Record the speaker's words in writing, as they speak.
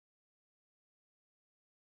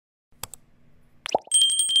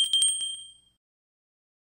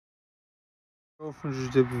From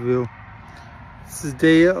just dip review. This is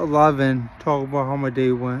day 11. Talk about how my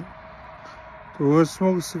day went. So we're gonna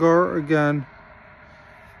smoke a cigar again.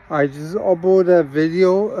 I just uploaded that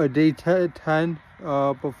video day 10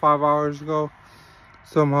 about 5 hours ago.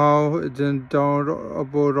 Somehow it didn't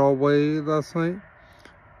upload all the way last night.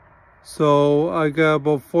 So I got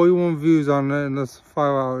about 41 views on it in this 5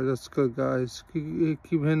 hours. That's good, guys. Keep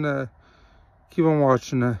hitting that. Keep on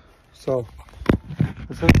watching that. So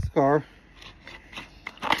let's have a cigar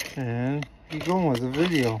and keep going with the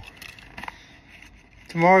video.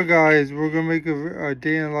 Tomorrow, guys, we're gonna make a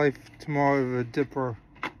day in life tomorrow of a dipper.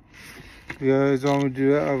 You guys want me to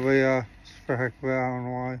do that? Just for heck of it, I don't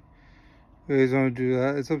know why. You guys want to do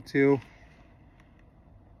that? It's up to you.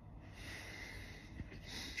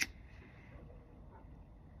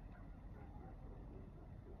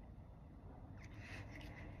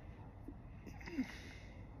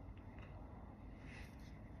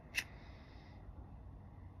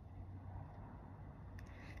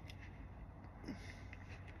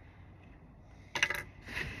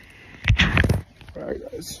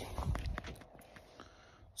 Alright, guys.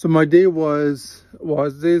 So my day today's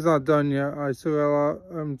not done yet. I still got a lot.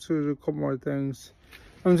 I'm still doing a couple more things.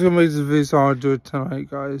 I'm just gonna make this video, so I'll do it tonight,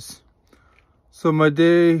 guys. So my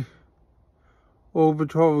day woke up at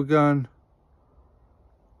 12 again.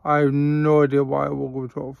 I have no idea why I woke up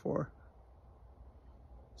at 12 for.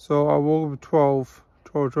 So I woke up at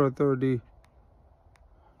 12:30.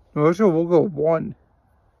 No, actually I woke up at 1.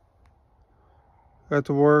 Got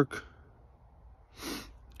to work.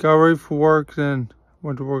 Got ready for work, then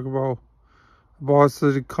went to work about. The boss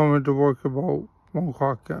said he'd come into work about 1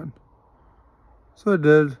 o'clock again. So I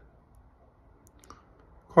did.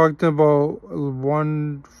 Clocked in about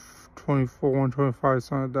 1:24, 1:25,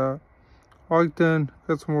 something like that. Clocked in,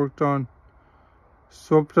 got some work done.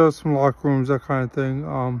 Swept out some locker rooms, that kind of thing.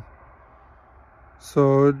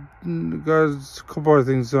 So got a couple other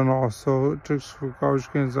things done also. Took some garbage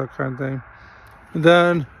cans, that kind of thing. And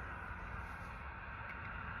then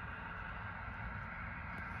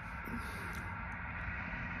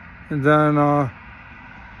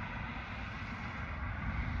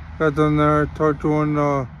got done there, started doing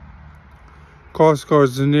cost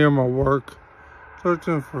guards near my work. Talked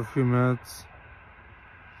to him for a few minutes.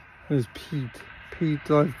 It's Pete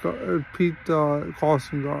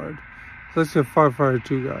crossing guard. So that's a firefighter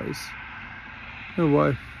too, guys.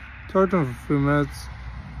 Anyway, talked to him for a few minutes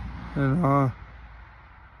and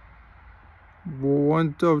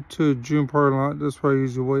went up to June parking lot. That's where I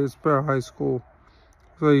usually wait. It's Bear High School.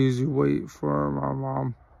 So I usually wait for my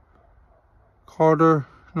mom. Called her.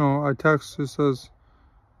 No, I texted her, says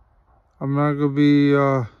I'm gonna be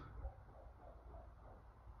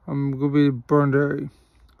Burned Dairy.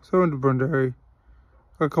 So I went to Burned Dairy.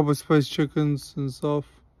 Got a couple of spicy chickens and stuff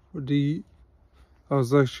to eat. I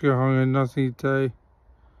was actually hungry, nothing to eat today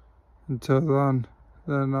until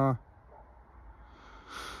then.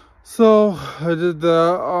 So I did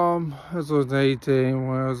that. This wasn't 8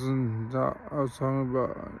 anyway. I was hungry,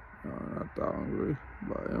 but not that hungry.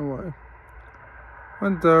 But anyway,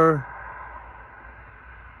 went there.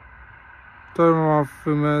 Told my mom for a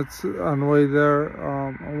few minutes. On the way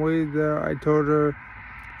there, I told her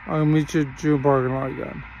I'm gonna meet you at June parking lot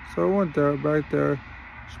again. So I went there, back there.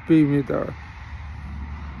 She beat me there.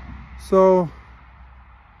 So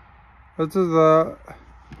after that,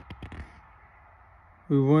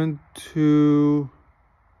 we went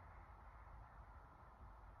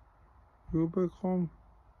back home.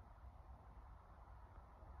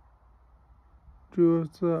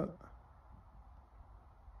 What's that?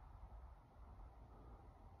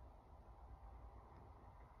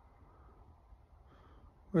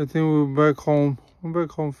 I think we went back home. We went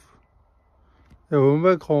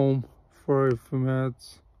back home for a few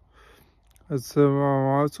minutes. I said,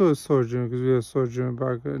 Mom, let's go to Sojourn because we have Sojourn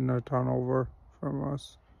back in our town over from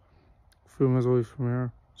us. A few minutes away from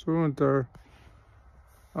here. So we went there.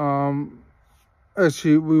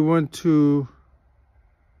 Actually, we went to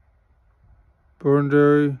Burned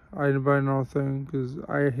Dairy. I didn't buy nothing because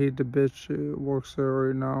I hate the bitch. It works there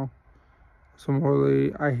right now. Some old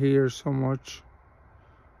lady. I hate her so much.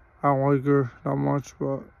 I don't like her that much,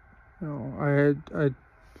 but you know,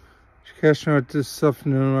 she cashed me out this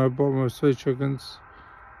afternoon. I bought my sweet chickens.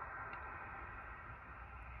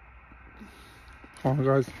 Come on,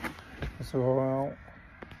 guys. Let's go out.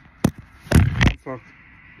 Fuck.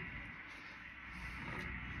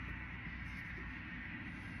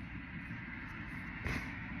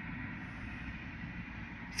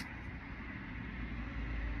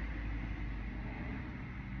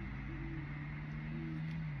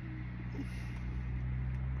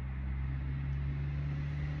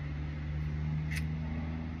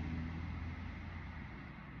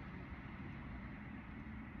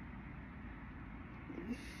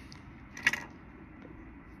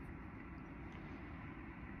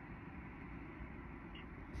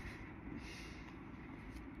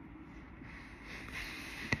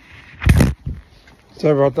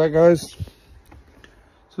 Sorry about that, guys.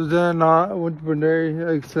 So then I went to Brunei.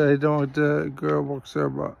 Like I said, I don't want the girl works there,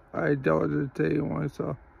 but I dealt with it today anyway.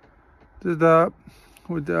 So did that.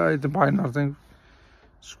 I didn't buy nothing.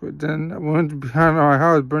 Then I went behind my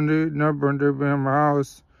house. Brunei, not Brunei, behind my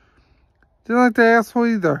house. Didn't like the asshole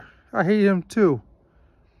either. I hate him too.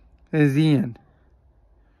 And it's Ian.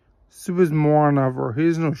 Stupidest moron ever. He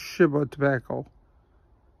doesn't know shit about tobacco.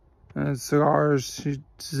 And cigars.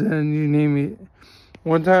 And you name it.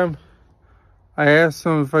 One time, I asked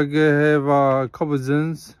him if I could have a couple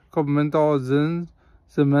Zins, a couple menthol Zins,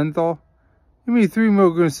 some menthol. Give me 3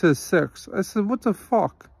 milligrams instead of 6. I said, what the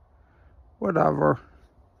fuck? Whatever.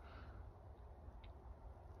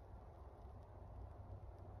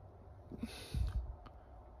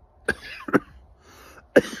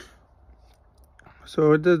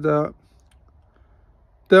 So I did that.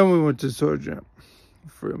 Then we went to Sojourn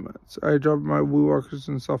for 3 minutes. I dropped my weed workers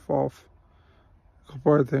and stuff off. A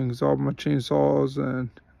couple other things, all my chainsaws and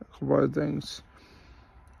a couple other things.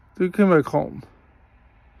 Then we came back home.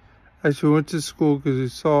 Actually went to school because we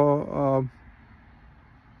saw,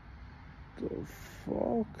 the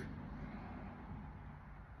fuck?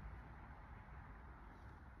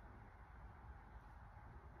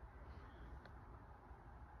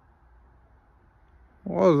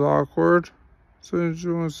 Well, that was awkward. So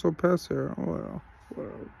you want to still pass here. Well,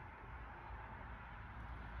 whatever.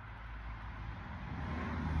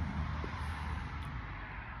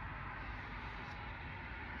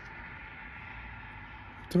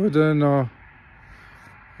 So then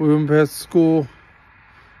we went past school.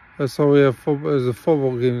 I saw we have football. There's a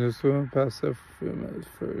football game, so we went past there for a few minutes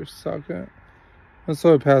for a second. And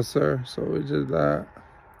so I passed there, so we did that.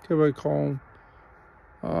 Came back home.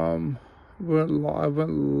 I went live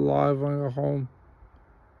when I got home.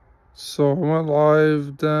 So I went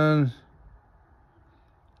live, then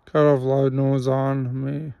got off live. No one's on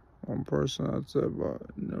me. One person, that's it, but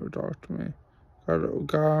never talked to me.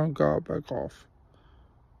 Got back off.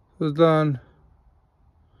 It was done.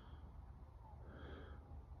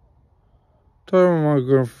 Talking with my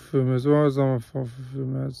girl for a few minutes. I was on my phone for a few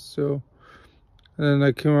minutes too. And then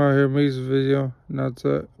I came out here, made this video, and that's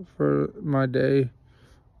it for my day.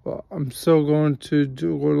 But I'm still going to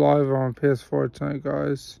go live on PS4 tonight,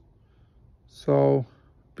 guys. So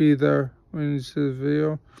be there when you see this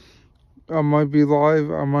video. I might be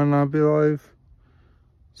live, I might not be live.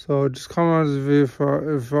 So just comment on this video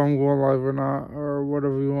if I'm going live or not, or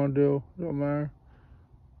whatever you want to do. Don't matter.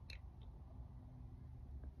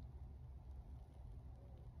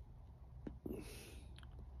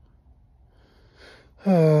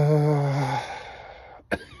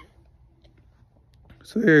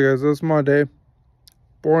 So yeah, guys, that's my day.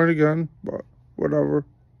 Boring again, but whatever.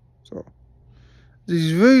 So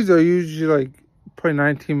these videos are usually like probably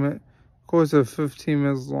 19 minutes, close to 15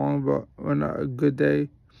 minutes long, but we're not a good day.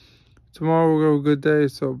 Tomorrow we'll go a good day,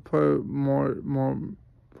 so probably more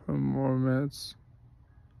minutes.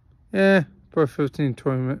 Probably 15,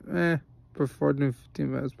 20 minutes. Probably 14,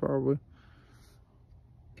 15 minutes probably.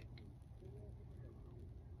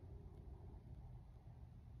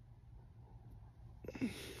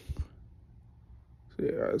 So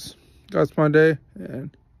yeah, guys, that's my day,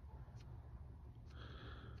 and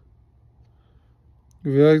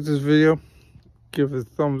if you like this video, give it a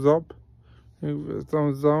thumbs up, give it a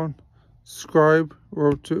thumbs down, subscribe.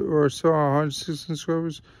 We're up to, we're still 160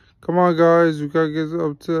 subscribers. Come on, guys, we gotta get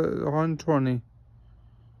up to 120.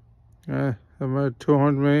 I'm at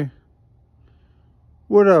 200 maybe.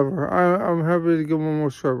 Whatever. I'm happy to get one more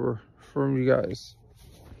subscriber from you guys.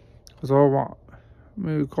 That's all I want.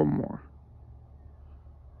 Maybe a couple more.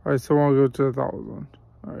 I still want to go to 1,000.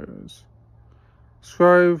 Alright, guys.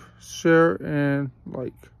 Subscribe, share, and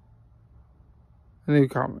like. And leave a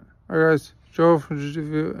comment. Alright, guys. Joe from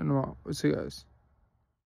GGView, and I'm out. We'll see you guys.